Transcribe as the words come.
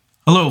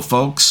Hello,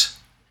 folks.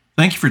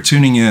 Thank you for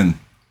tuning in.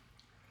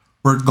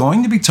 We're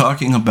going to be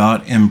talking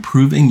about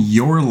improving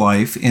your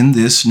life in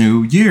this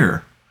new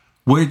year,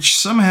 which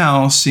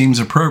somehow seems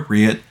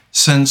appropriate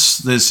since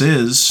this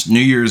is New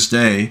Year's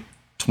Day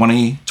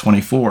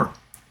 2024.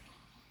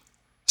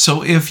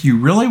 So if you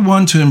really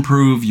want to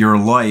improve your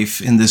life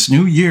in this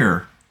new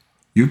year,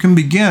 you can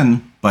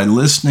begin by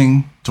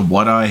listening to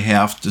what I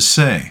have to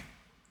say.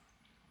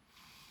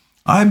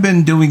 I've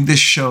been doing this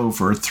show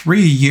for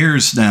 3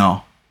 years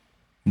now,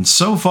 and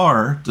so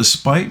far,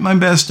 despite my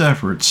best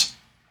efforts,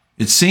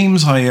 it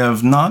seems I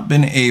have not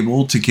been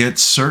able to get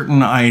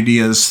certain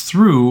ideas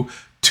through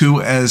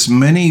to as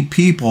many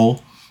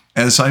people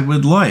as I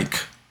would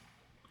like.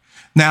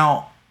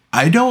 Now,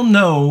 I don't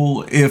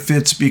know if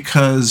it's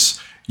because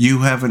you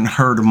haven't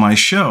heard of my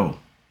show,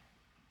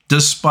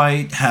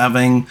 despite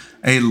having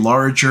a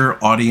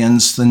larger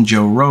audience than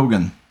Joe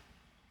Rogan.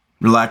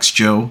 Relax,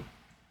 Joe.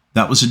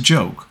 That was a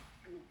joke.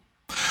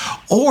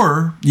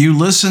 Or you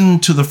listen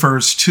to the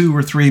first 2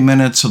 or 3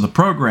 minutes of the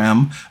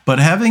program, but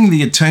having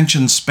the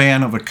attention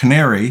span of a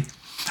canary,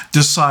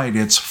 decide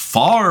it's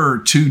far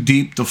too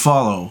deep to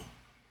follow.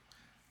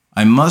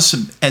 I must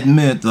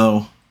admit,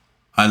 though,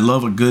 I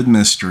love a good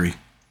mystery.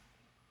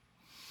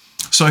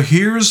 So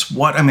here's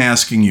what I'm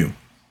asking you.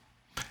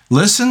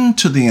 Listen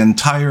to the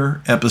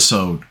entire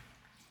episode,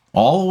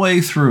 all the way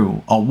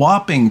through, a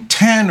whopping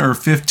 10 or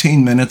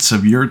 15 minutes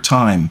of your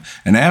time,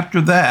 and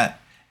after that,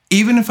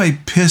 even if I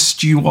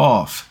pissed you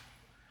off,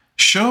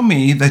 show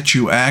me that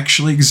you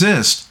actually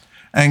exist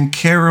and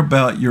care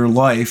about your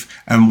life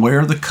and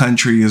where the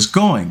country is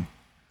going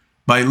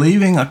by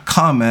leaving a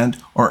comment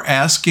or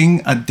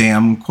asking a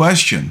damn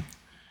question.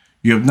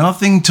 You have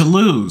nothing to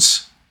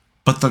lose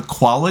but the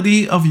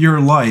quality of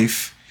your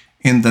life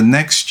in the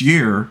next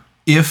year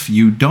if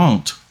you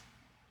don't.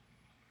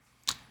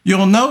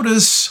 You'll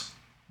notice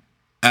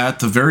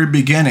at the very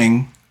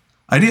beginning,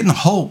 I didn't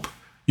hope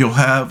you'll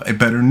have a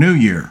better new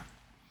year,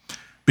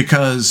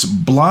 because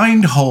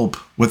blind hope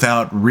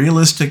without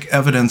realistic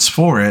evidence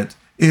for it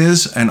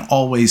is and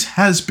always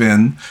has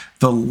been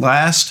the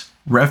last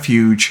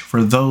refuge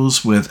for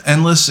those with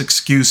endless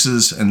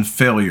excuses and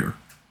failure.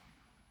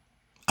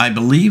 I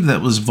believe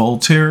that was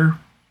Voltaire.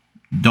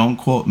 Don't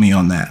quote me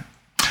on that.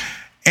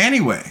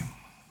 Anyway,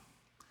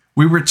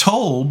 we were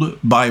told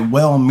by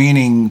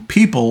well-meaning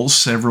people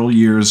several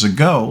years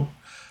ago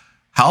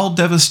how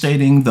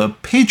devastating the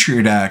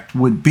Patriot Act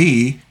would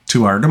be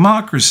to our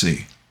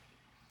democracy.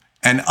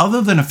 And other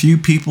than a few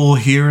people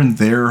here and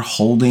there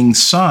holding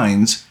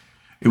signs,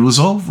 it was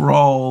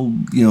overall,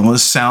 a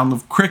sound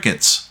of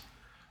crickets.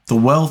 The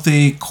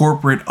wealthy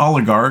corporate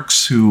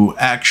oligarchs who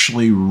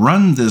actually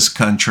run this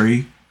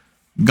country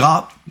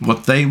got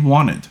what they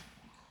wanted.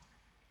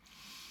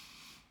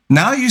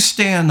 Now you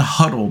stand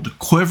huddled,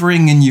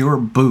 quivering in your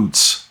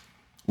boots,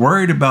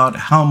 worried about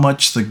how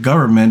much the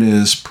government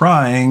is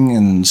prying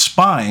and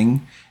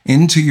spying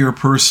into your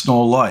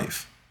personal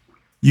life.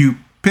 You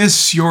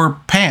piss your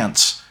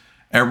pants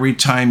every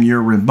time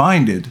you're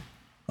reminded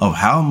of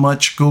how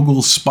much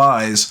Google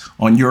spies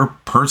on your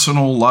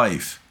personal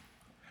life,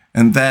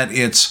 and that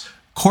its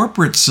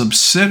corporate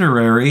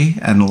subsidiary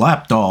and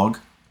lapdog,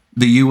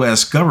 the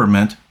U.S.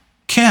 government,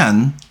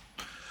 can,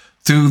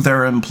 through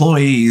their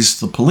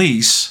employees, the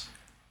police,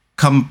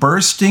 come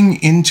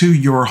bursting into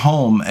your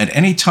home at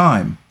any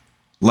time,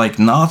 like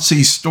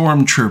Nazi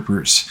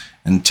stormtroopers,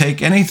 and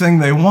take anything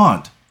they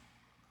want,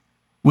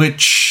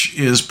 which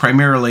is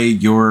primarily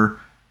your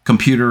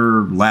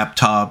computer,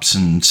 laptops,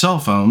 and cell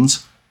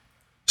phones,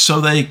 so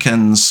they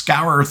can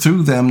scour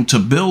through them to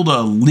build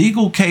a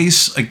legal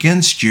case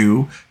against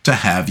you to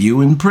have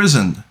you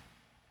imprisoned.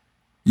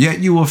 Yet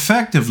you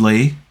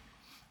effectively,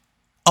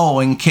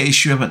 in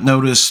case you haven't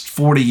noticed,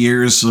 40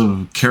 years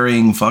of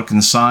carrying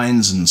fucking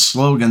signs and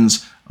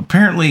slogans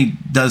apparently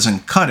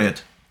doesn't cut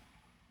it,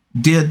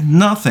 did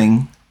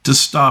nothing to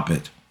stop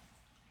it.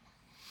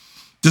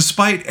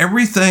 Despite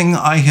everything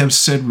I have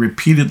said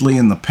repeatedly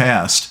in the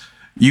past,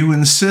 you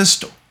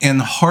insist in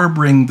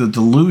harboring the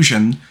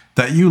delusion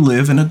that you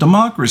live in a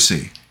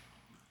democracy,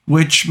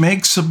 which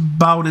makes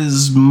about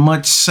as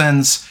much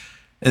sense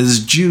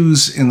as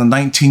Jews in the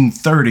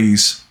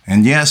 1930s,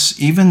 and yes,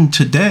 even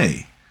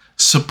today,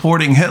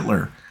 supporting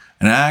Hitler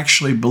and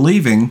actually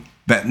believing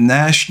that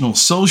National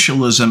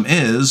Socialism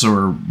is,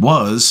 or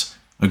was,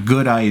 a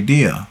good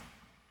idea.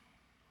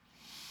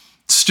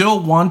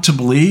 Still want to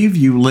believe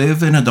you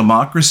live in a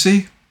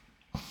democracy?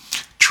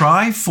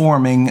 Try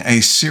forming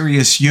a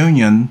serious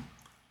union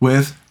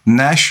with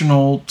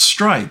national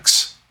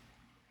strikes.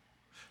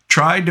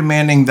 Try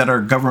demanding that our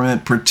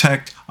government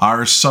protect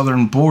our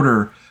southern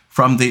border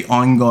from the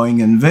ongoing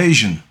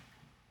invasion.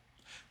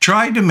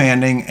 Try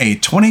demanding a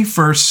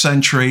 21st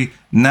century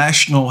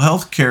national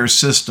health care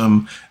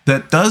system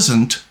that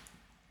doesn't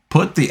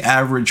put the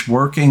average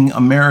working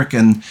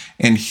American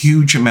in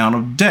huge amount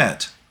of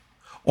debt,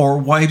 or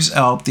wipes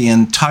out the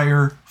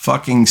entire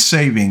fucking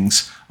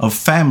savings of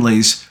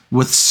families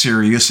with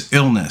serious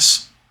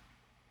illness.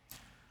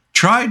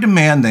 Try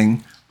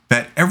demanding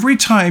that every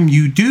time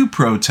you do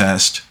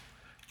protest,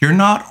 you're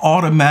not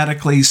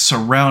automatically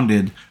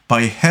surrounded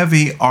by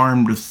heavy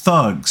armed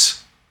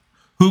thugs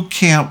who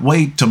can't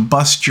wait to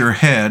bust your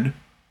head,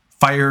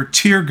 fire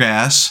tear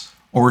gas,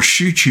 or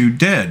shoot you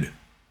dead.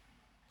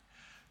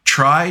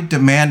 Try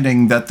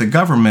demanding that the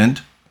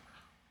government,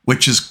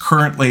 which is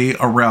currently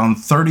around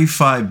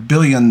 $35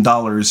 billion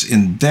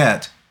in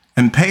debt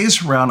and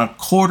pays around a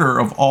quarter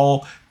of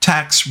all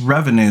tax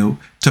revenue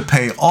to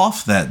pay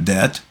off that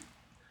debt,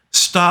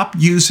 stop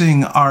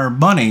using our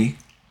money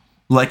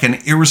like an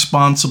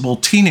irresponsible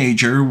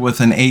teenager with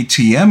an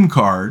ATM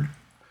card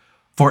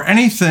for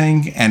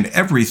anything and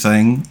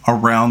everything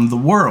around the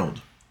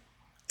world,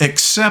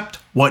 except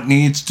what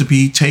needs to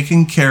be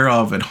taken care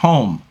of at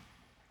home,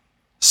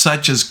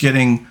 such as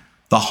getting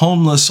the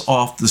homeless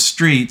off the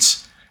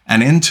streets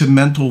and into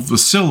mental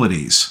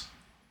facilities,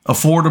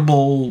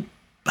 affordable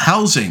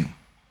housing,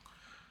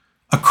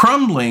 a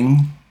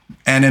crumbling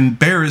and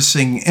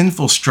embarrassing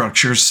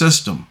infrastructure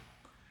system,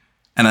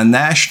 and a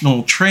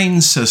national train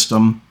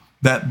system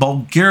that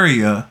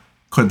Bulgaria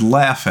could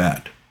laugh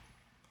at.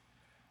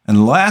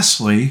 And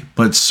lastly,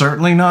 but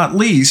certainly not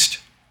least,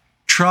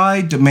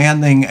 try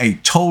demanding a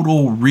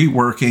total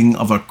reworking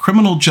of a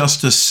criminal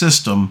justice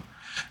system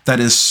that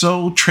is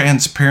so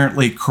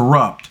transparently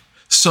corrupt,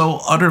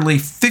 so utterly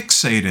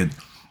fixated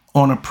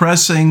on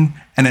oppressing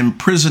and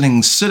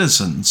imprisoning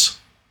citizens,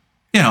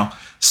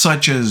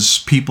 such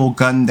as people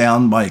gunned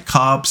down by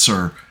cops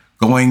or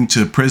going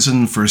to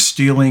prison for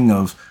stealing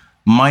of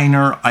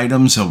minor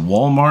items at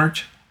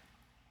Walmart.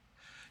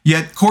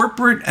 Yet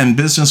corporate and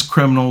business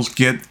criminals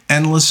get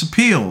endless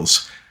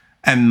appeals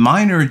and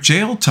minor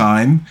jail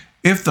time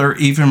if they're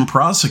even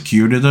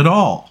prosecuted at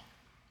all.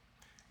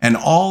 And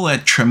all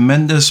at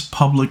tremendous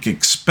public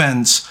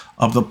expense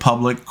of the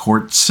public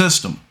court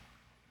system.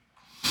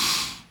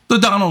 The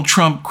Donald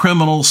Trump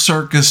criminal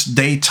circus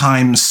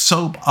daytime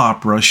soap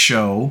opera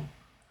show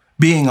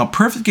being a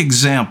perfect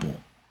example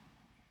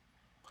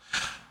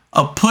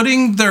of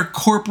putting their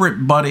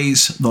corporate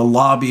buddies, the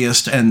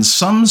lobbyists, and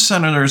some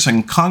senators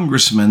and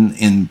congressmen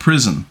in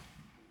prison.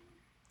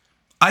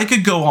 I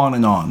could go on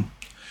and on.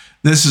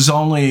 This is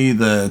only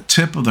the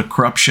tip of the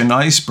corruption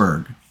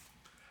iceberg.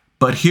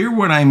 But hear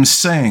what I'm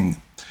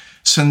saying.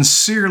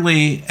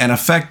 Sincerely and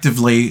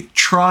effectively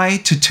try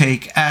to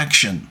take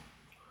action,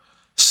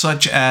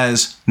 such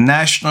as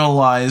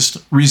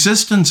nationalized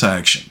resistance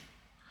action.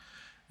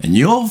 And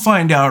you'll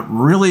find out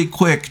really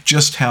quick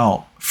just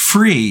how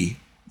free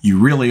you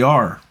really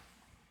are.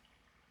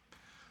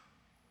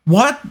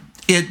 What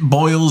it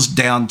boils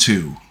down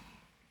to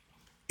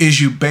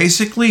is you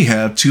basically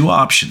have two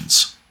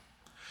options.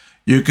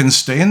 You can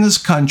stay in this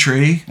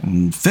country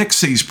and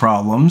fix these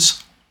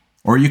problems,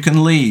 or you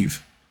can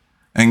leave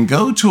and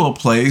go to a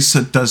place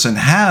that doesn't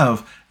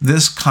have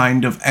this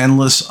kind of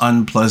endless,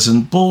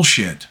 unpleasant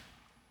bullshit.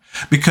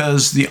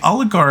 Because the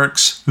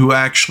oligarchs who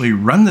actually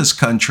run this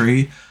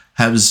country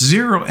have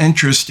zero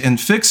interest in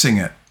fixing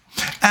it.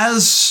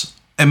 As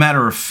a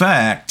matter of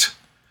fact,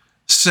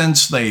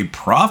 since they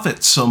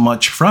profit so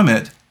much from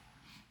it,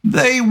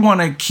 they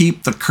want to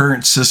keep the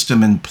current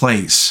system in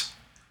place.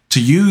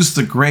 To use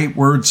the great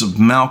words of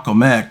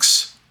Malcolm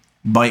X,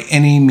 by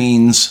any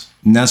means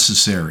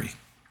necessary.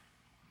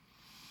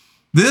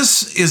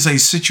 This is a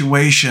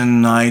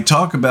situation I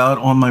talk about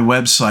on my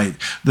website,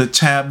 the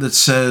tab that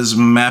says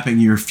Mapping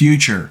Your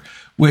Future,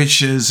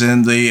 which is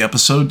in the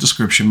episode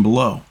description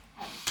below.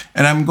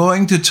 And I'm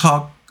going to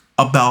talk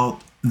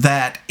about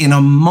that in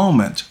a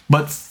moment.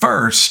 But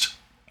first,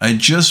 I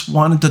just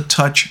wanted to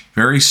touch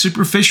very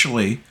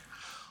superficially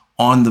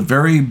on the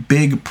very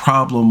big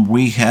problem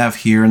we have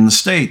here in the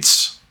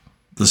States,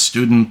 the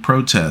student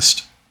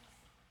protest.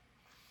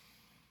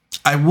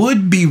 I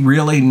would be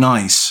really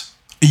nice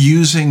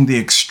using the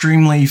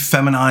extremely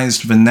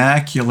feminized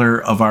vernacular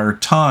of our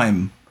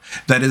time,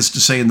 that is to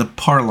say, in the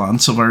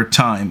parlance of our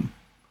time,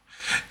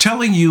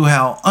 telling you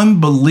how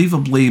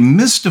unbelievably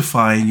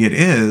mystifying it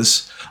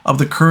is of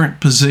the current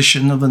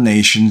position of the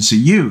nation's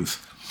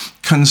youth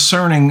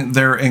concerning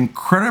their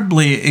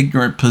incredibly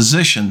ignorant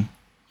position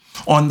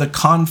on the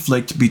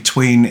conflict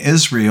between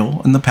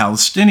Israel and the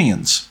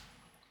Palestinians.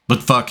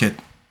 But fuck it.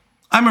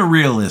 I'm a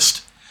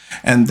realist,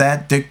 and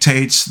that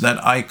dictates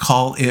that I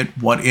call it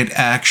what it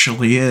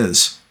actually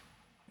is.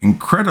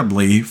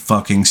 Incredibly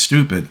fucking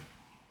stupid.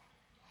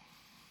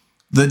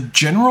 The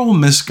general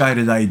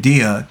misguided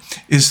idea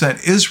is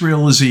that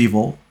Israel is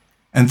evil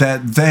and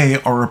that they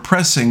are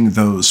oppressing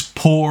those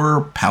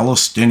poor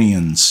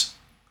Palestinians.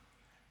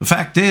 The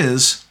fact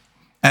is,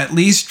 at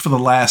least for the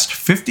last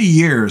 50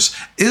 years,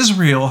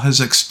 Israel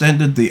has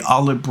extended the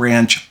olive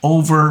branch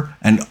over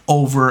and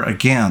over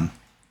again.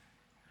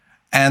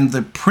 And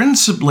the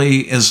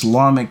principally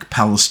Islamic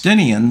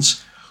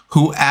Palestinians,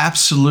 who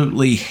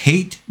absolutely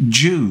hate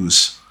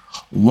Jews,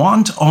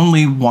 want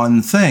only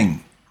one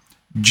thing: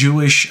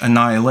 Jewish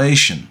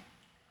annihilation.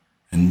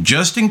 And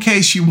just in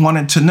case you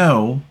wanted to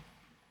know,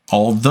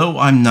 although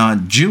I'm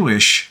not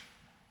Jewish,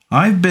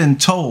 I've been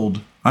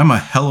told I'm a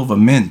hell of a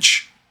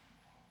minch.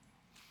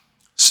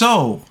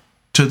 So,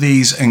 to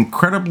these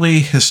incredibly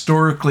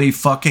historically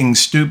fucking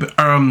stupid,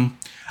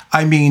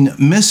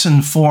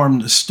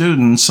 misinformed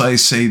students, I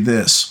say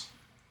this.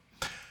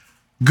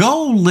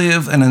 Go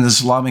live in an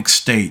Islamic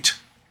state.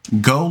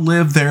 Go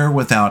live there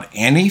without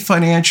any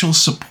financial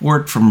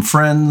support from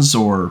friends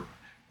or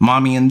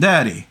mommy and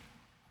daddy.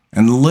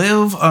 And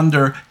live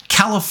under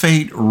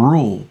caliphate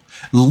rule.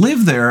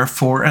 Live there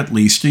for at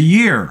least a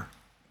year.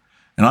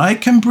 And I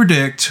can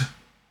predict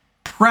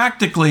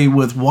practically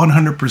with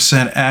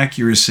 100%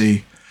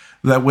 accuracy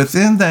that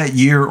within that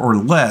year or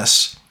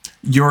less,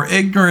 your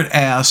ignorant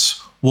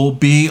ass will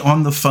be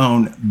on the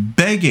phone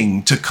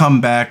begging to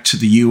come back to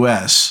the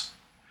US.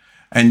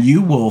 And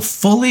you will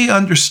fully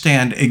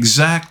understand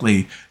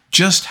exactly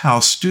just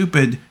how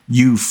stupid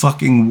you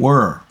fucking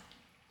were,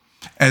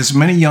 as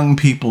many young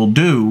people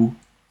do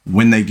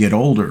when they get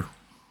older.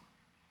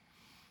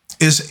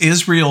 Is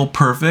Israel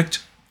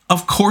perfect?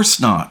 Of course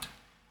not.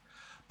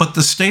 But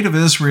the state of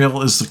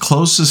Israel is the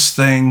closest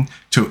thing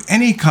to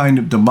any kind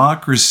of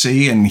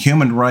democracy and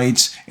human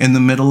rights in the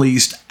Middle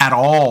East at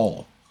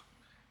all.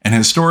 And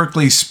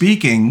historically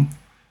speaking,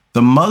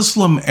 the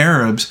Muslim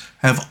Arabs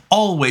have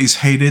always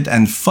hated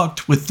and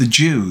fucked with the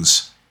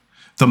Jews.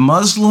 The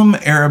Muslim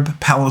Arab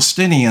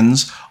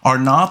Palestinians are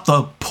not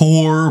the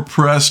poor,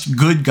 oppressed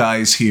good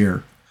guys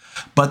here,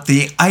 but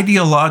the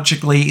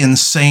ideologically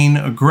insane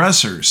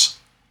aggressors.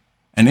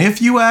 And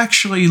if you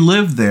actually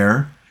lived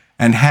there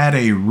and had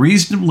a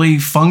reasonably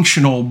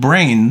functional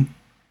brain,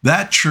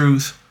 that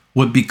truth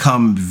would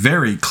become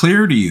very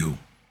clear to you.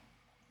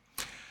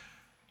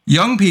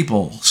 Young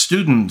people,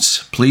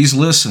 students, please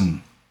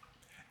listen.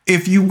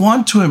 If you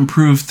want to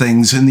improve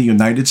things in the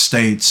United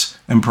States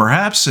and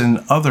perhaps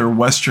in other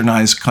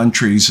westernized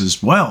countries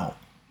as well,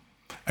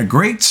 a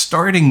great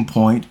starting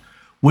point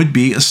would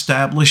be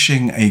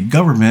establishing a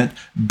government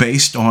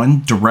based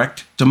on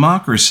direct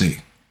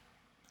democracy.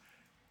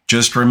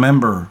 Just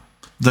remember,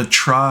 the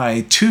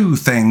try to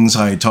things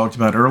I talked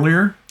about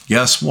earlier,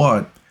 guess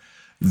what?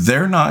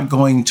 They're not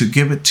going to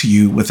give it to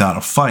you without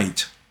a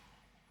fight.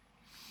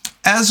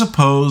 As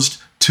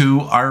opposed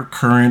to our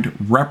current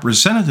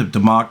representative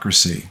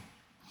democracy.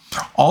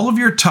 All of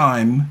your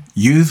time,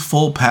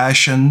 youthful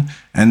passion,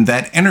 and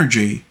that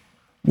energy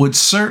would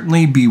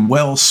certainly be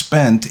well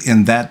spent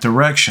in that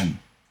direction.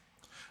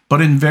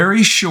 But in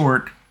very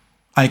short,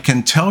 I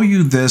can tell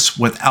you this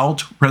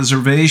without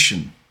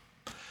reservation.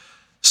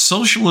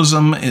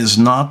 Socialism is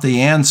not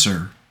the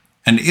answer,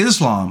 and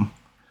Islam,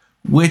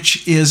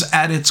 which is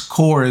at its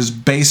core is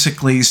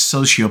basically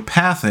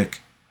sociopathic,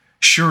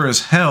 sure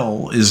as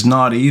hell is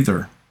not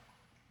either.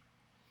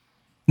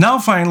 Now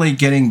finally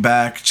getting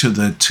back to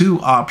the two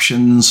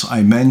options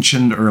I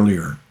mentioned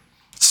earlier,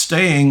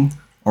 staying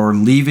or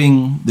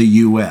leaving the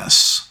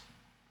US.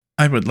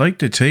 I would like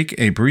to take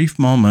a brief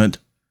moment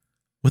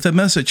with a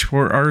message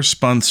for our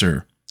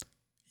sponsor,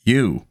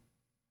 you.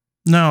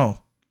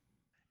 Now,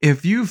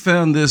 if you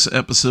found this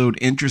episode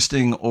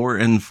interesting or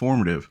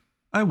informative,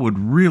 I would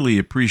really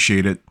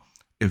appreciate it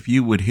if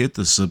you would hit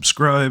the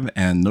subscribe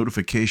and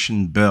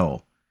notification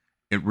bell.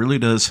 It really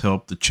does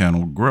help the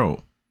channel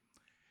grow.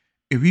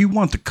 If you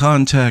want to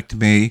contact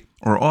me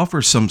or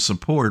offer some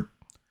support,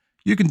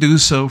 you can do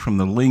so from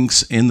the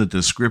links in the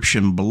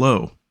description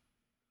below.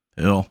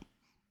 Hell,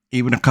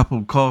 even a cup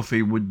of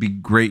coffee would be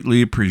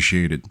greatly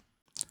appreciated.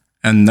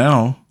 And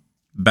now,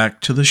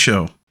 back to the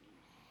show.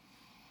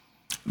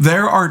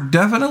 There are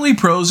definitely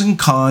pros and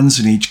cons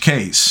in each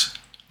case,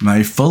 and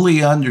I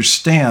fully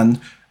understand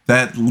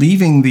that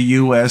leaving the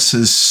US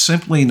is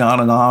simply not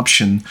an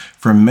option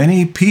for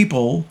many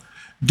people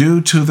due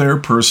to their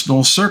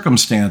personal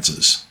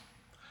circumstances.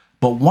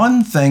 But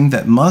one thing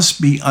that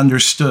must be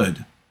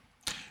understood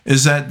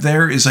is that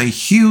there is a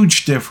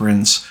huge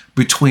difference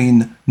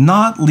between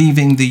not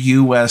leaving the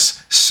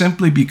US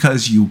simply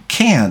because you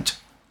can't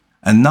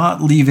and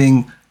not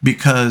leaving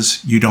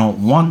because you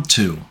don't want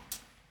to.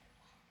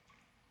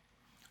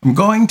 I'm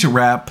going to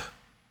wrap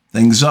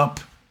things up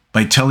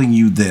by telling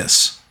you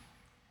this.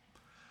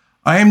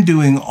 I am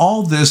doing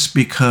all this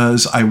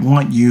because I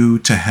want you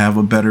to have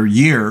a better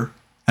year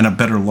and a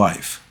better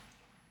life.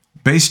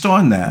 Based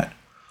on that,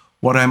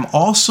 what I'm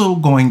also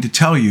going to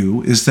tell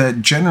you is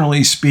that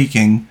generally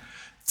speaking,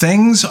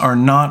 things are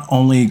not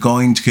only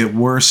going to get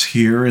worse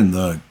here in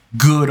the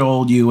good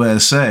old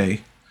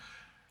USA,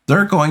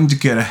 they're going to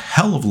get a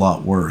hell of a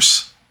lot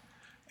worse.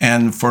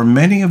 And for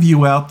many of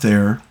you out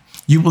there,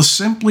 you will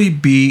simply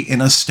be in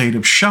a state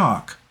of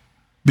shock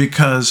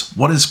because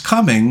what is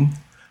coming,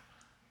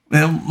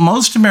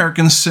 most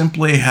Americans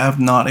simply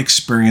have not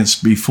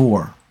experienced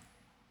before.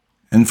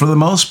 And for the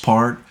most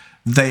part,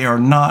 they are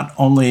not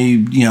only,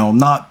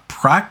 not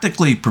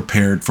practically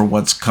prepared for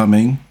what's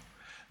coming,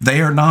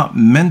 they are not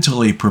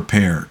mentally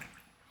prepared.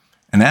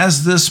 And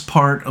as this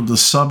part of the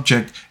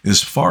subject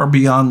is far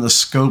beyond the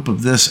scope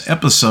of this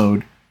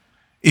episode,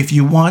 if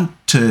you want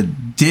to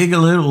dig a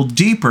little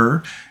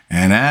deeper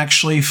and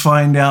actually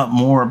find out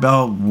more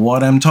about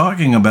what I'm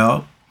talking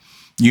about,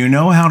 you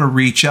know how to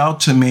reach out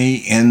to me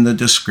in the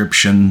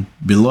description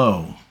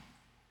below.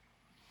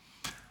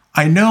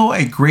 I know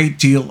a great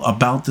deal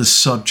about this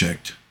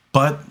subject,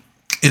 but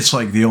it's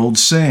like the old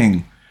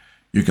saying,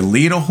 You can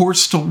lead a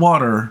horse to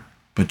water,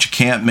 but you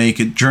can't make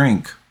it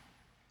drink.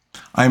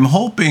 I'm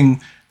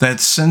hoping that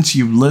since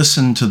you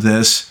listened to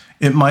this,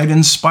 it might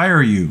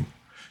inspire you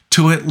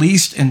to at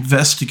least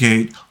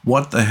investigate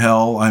what the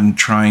hell I'm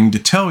trying to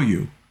tell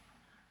you.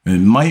 It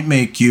might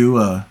make you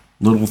a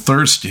little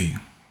thirsty.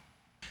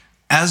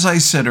 As I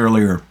said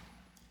earlier,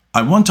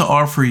 I want to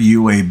offer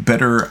you a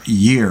better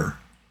year,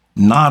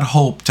 not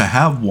hope to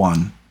have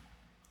one.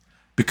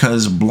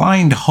 Because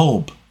blind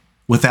hope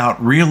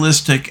without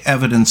realistic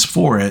evidence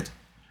for it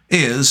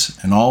is,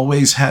 and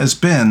always has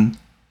been,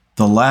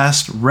 the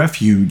last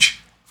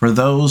refuge for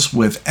those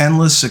with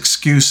endless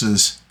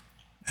excuses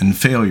and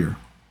failure.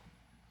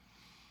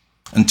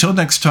 Until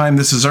next time,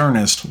 this is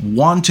Earnest,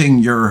 wanting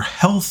your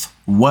health,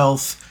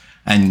 wealth,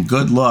 and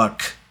good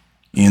luck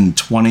in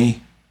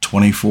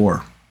 2024.